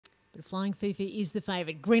But Flying Fifi is the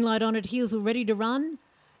favourite. Green light on it, heels all ready to run.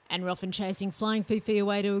 And we're off and chasing. Flying Fifi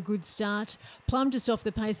away to a good start. Plum just off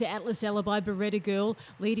the pace of Atlas Alibi, Beretta Girl.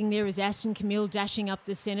 Leading there is Aston Camille, dashing up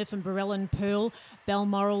the centre from Burrell and Pearl.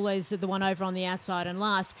 Balmoral is the one over on the outside. And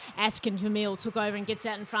last, Aston Camille took over and gets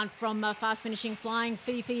out in front from fast finishing Flying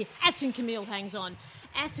Fifi. Aston Camille hangs on.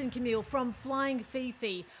 Aston Camille from Flying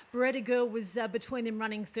Fifi. Beretta Girl was between them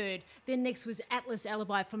running third. Then next was Atlas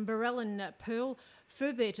Alibi from Burrell and Pearl.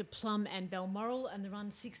 Further to Plum and Balmoral, and the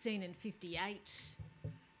run 16 and 58.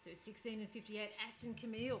 So 16 and 58, Aston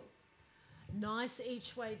Camille. Nice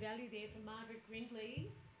each way value there for Margaret Grindley.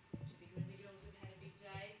 The Grindley girls have had a big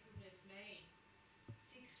day, goodness me.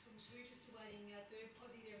 6 from 2, just awaiting third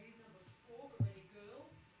posse there. It is number 4, Beretta Girl.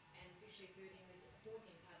 And officially third in was fourth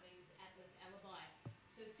in partly is Atlas Alibi.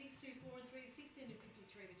 So 6, 2, 4 and 3, 16 and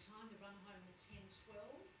 53 the time. The run home at 10, 12.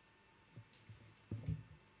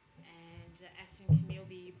 And Aston Camille,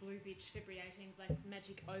 the Blue Bitch, February 18, Black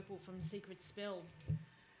Magic Opal from Secret Spell.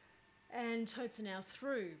 And totes are now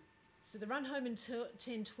through. So the run home in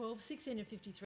 10, 12, 16 and 53.